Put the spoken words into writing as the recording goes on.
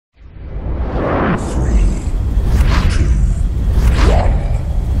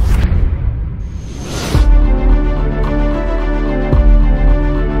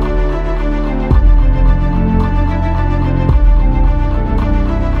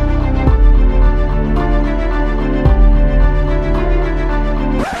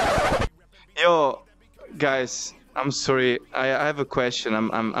Guys, I'm sorry. I have a question.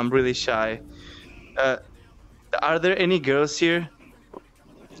 I'm really shy. Are there any girls here?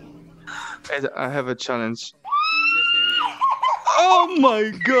 I have a challenge. Oh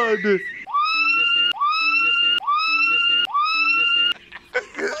my god!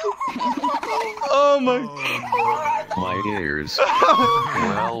 Oh my! My ears.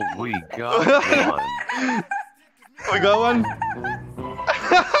 Well, we got one. We got one.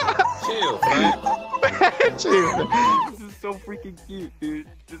 Chill, man. Chill. This is so freaking cute, dude.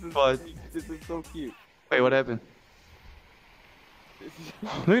 This is so cute. Wait, what happened?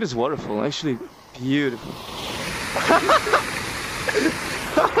 Look at this waterfall. Actually, beautiful.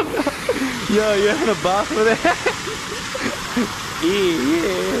 Yo, you're in a bath over there.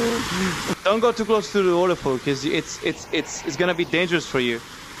 Yeah. Don't go too close to the waterfall, because it's gonna be dangerous for you.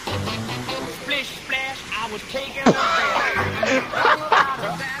 Splish splash, I was taking a bath.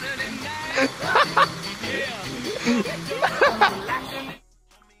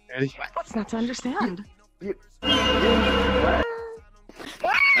 Ready? What's not to understand? Okay,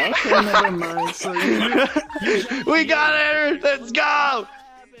 never mind. So We got her! Let's go!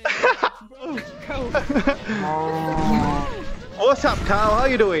 What's up, Kyle? How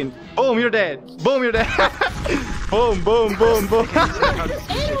you doing? Boom, you're dead. Boom, you're dead. Boom, boom, boom, boom.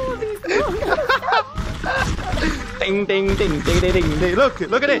 Ding, ding, ding, ding, ding, ding, ding. Look at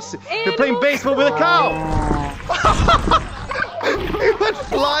this. You're playing baseball with a cow. It went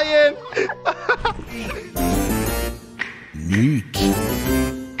flying. Neat.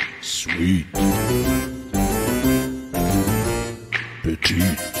 Sweet.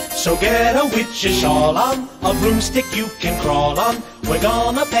 Petite. So get a witch's shawl on, a broomstick you can crawl on. We're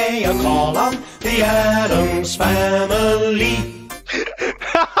gonna pay a call on the Addams Family.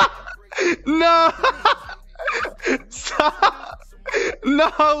 No. Stop.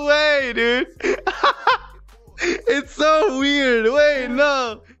 No way, dude. It's so weird. Wait,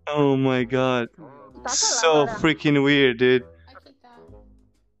 no. Oh my god. So freaking weird, dude.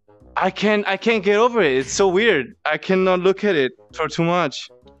 I can't get over it. It's so weird. I cannot look at it for too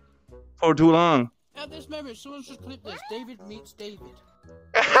much. For too long. At this moment, someone should clip this. David meets David.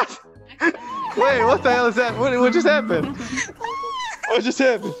 Wait, what the hell is that? What just happened? What just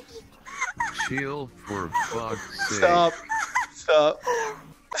happened? Chill, for fuck's sake. Stop. Stop.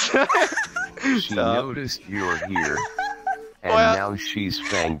 She noticed you're here, and now she's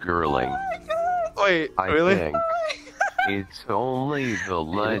fangirling. Wait, really? I think it's only the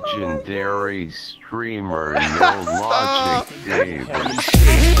legendary streamer NoLogicDavid.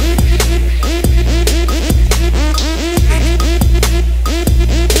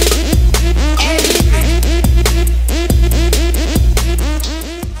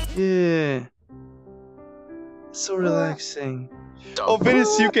 Yeah. So relaxing. Oh,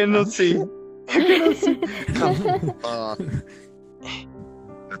 Venus, you cannot see. You cannot see. Come.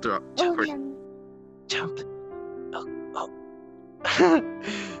 Jump. Jump. Oh.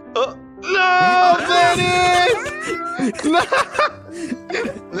 Oh. No, Venus! No!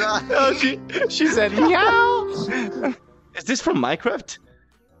 Oh, she said meow. Is this from Minecraft?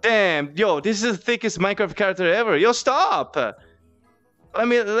 Damn, yo, this is the thickest Minecraft character ever. Yo, stop! Let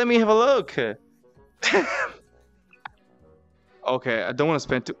me have a look. Okay, I don't want to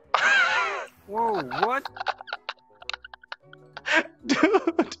spend too. Whoa, what?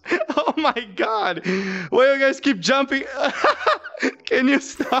 Dude, oh my god. Why you guys keep jumping? Can you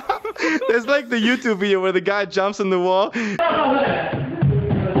stop? There's like the YouTube video where the guy jumps on the wall.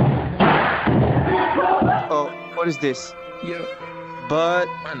 Oh, what is this? Yeah.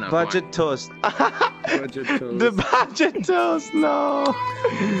 Budget toast. Budget toast. The budget toast, no.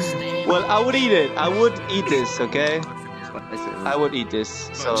 Well, I would eat it. I would eat this, okay? I would eat this,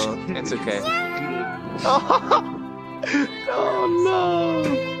 so it's okay. Oh no!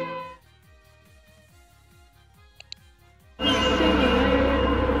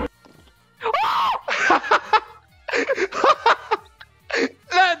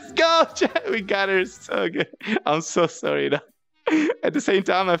 Let's go! We got her so good. I'm so sorry though. At the same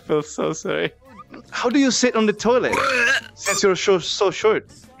time, I feel so sorry. How do you sit on the toilet? Since you're so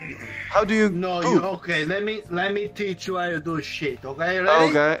short. How do you? No, you okay? Let me teach you how to do shit. Okay,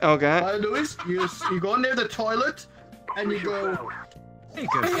 ready? Okay. How to do is you go near the toilet and you go.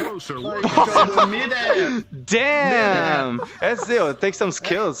 Take a closer look. Damn! That's it. Take some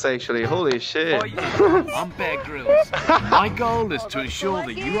skills, actually. Holy shit. I'm Bear Grylls. My goal is to ensure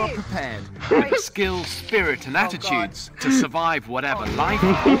that you are prepared with the skills, spirit, and attitudes to survive whatever life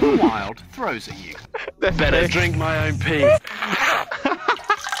or the wild throws at you. Better drink my own pee.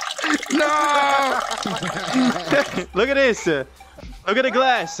 No! Look at this. Look at the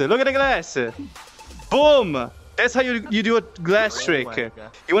glass. Look at the glass. Boom! That's how you do a glass trick.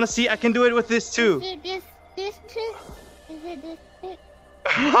 You wanna see? I can do it with this too. Is it this trick? Is it this trick?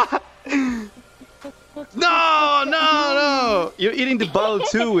 No! You're eating the bottle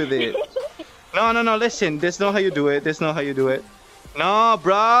too with it. No, listen. That's not how you do it. No,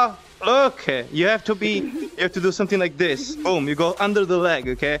 bro. Look, you have to do something like this. Boom, you go under the leg,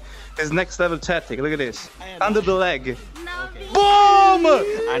 okay? This is next level tactic. Look at this. Under the leg. Boom!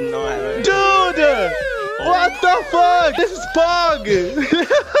 I know it. Dude! What the fuck? This is Pog!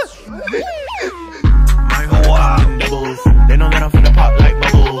 Wow. They know that I'm finna pop like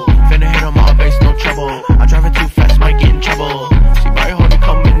bubble. Finna hit on my base, no trouble. I drive it too fast, might get in trouble. See my homie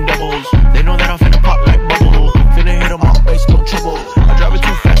come in doubles. They know that I'm finna pop like bubble. Finna hit on my base, no trouble. I drive it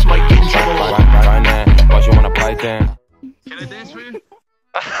too fast, might get in trouble. Right now, why you wanna play then? Can I dance for you?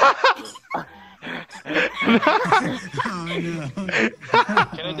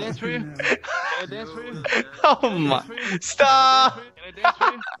 Can I dance for you? Oh my! Stop! Can I dance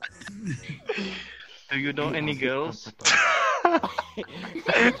for you? Do you know any girls?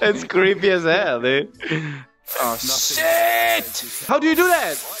 That's creepy as hell, dude. Oh shit! How do you do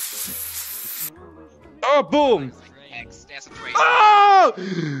that? Oh, boom! Oh!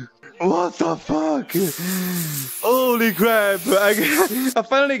 What the fuck? Holy crap! I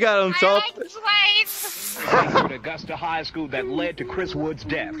finally got on top. The Augusta High School that led to Chris Wood's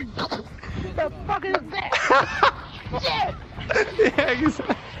death. The fuck is that? Shit! Yeah,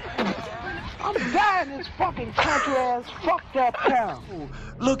 exactly. I'm dying in this fucking country ass fucked up town.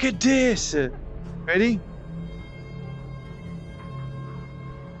 Look at this. Ready?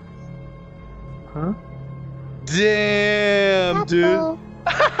 Huh? Damn, dude.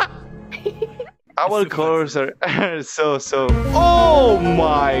 Our colors are so. Oh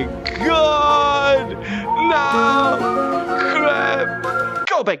my god! No! Crap!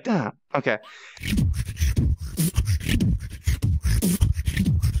 Go back down. Okay.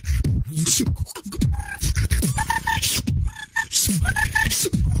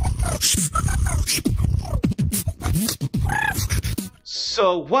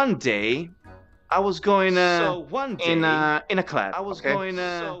 So one day, I was going in a class. I was going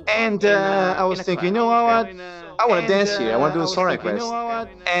and I was thinking, you know what? I want to dance here. I want to do a song request.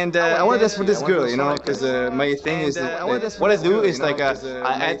 And I want to dance for this girl, you know, because my thing is what I do is like I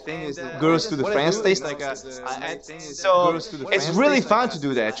add girls to the friends list. So it's really fun to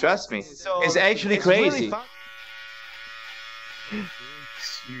do that. Trust me. It's actually crazy.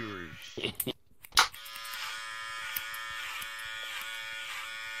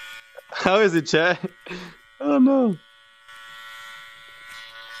 How is it, chat? Oh no.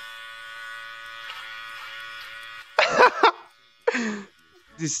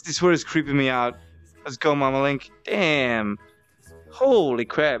 This word is creeping me out. Let's go, Mama Link. Damn. Holy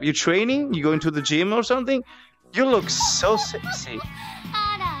crap. You training? You going to the gym or something? You look so sexy.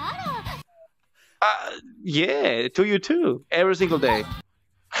 Yeah, to you too. Every single day.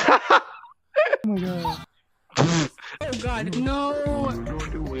 Oh my god. Oh god, no!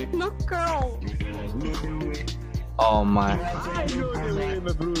 No, girl! Oh my.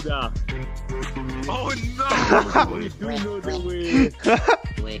 Oh no!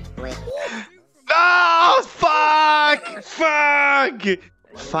 No! Fuck!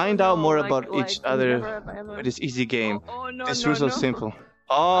 Find out more about each other with this easy game. This rules are simple.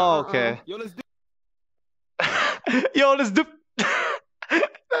 Oh, okay. Yo, let's do.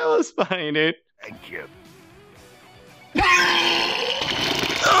 That was funny, dude. Thank you.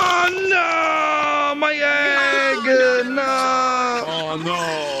 Oh no! My egg! No! Oh no!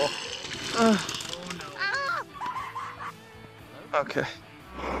 Okay.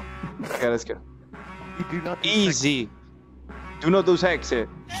 Okay, let's go. Easy. Do not do sex.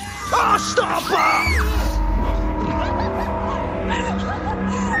 Oh, stop!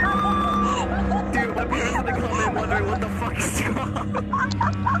 Dude, my parents in the comment wondering what the fuck is going on.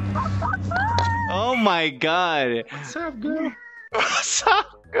 Oh my god. What's up, girl? What's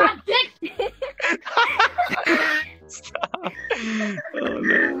up, girl? Stop. Oh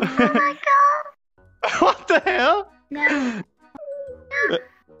no. Oh my god! What the hell? No.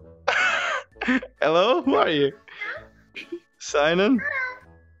 Hello? Who are you? Simon?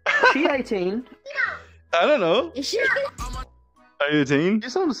 She 18? I don't know. Is she? Are you 18? You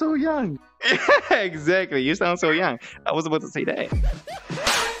sound so young. Yeah, exactly. You sound so young. I was about to say that.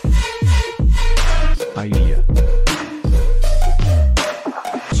 Idea.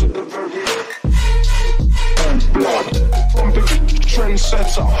 From the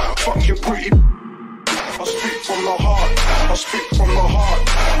trendsetter, fuck you pretty. I speak from the heart, I speak from the heart,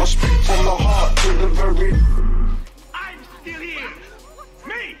 I speak from the heart to the very. I'm still here!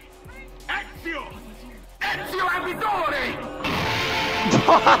 Me! Accio!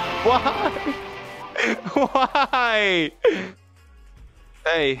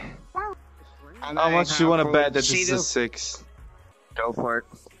 Hey, how much do you want to bet that this is a 6? Go for it.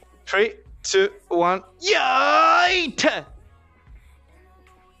 3, 2, 1. Yite!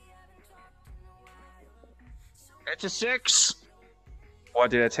 It's a 6.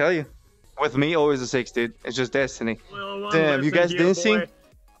 What did I tell you? With me, always a 6, dude. It's just destiny. Damn, you guys dancing?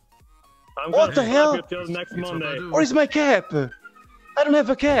 What the hell? Where's my cap? I don't have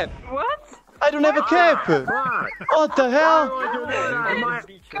a cap. What? I don't have a cap. What the hell?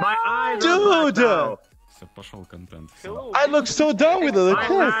 Dude! I look so dumb with the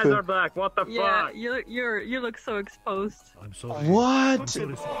cap. What the Yeah, you look so exposed. I'm sorry. What?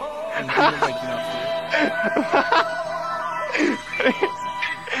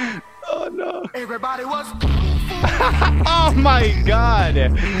 Oh no. Everybody was. Oh my god!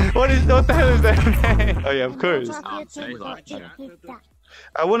 What the hell is that? Oh yeah, of course.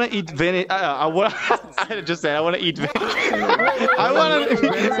 I wanna eat Venice. I just said I wanna eat Venice. I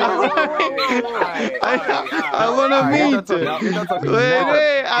wanna meet.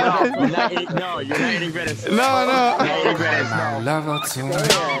 Wait. No, you're not eating Venice. No. You're not eating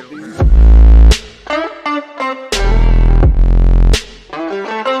Venice.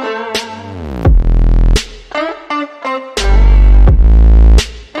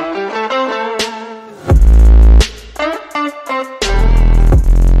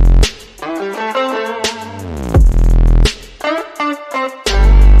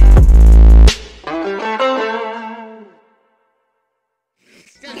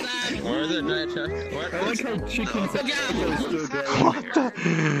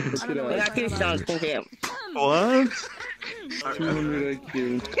 What?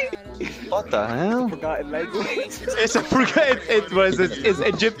 What the hell? It's it's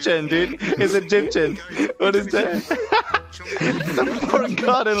Egyptian, dude. It's Egyptian. What is that? It's a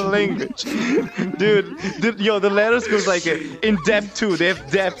forgotten language, dude. Yo, the letters goes like in depth too. They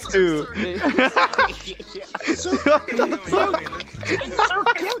have depth too. What the fuck?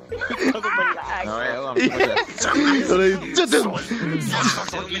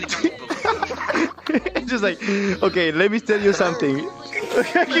 It's just like, okay, let me tell you something.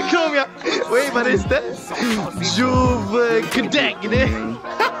 Wait, but it's that Juve Cadet.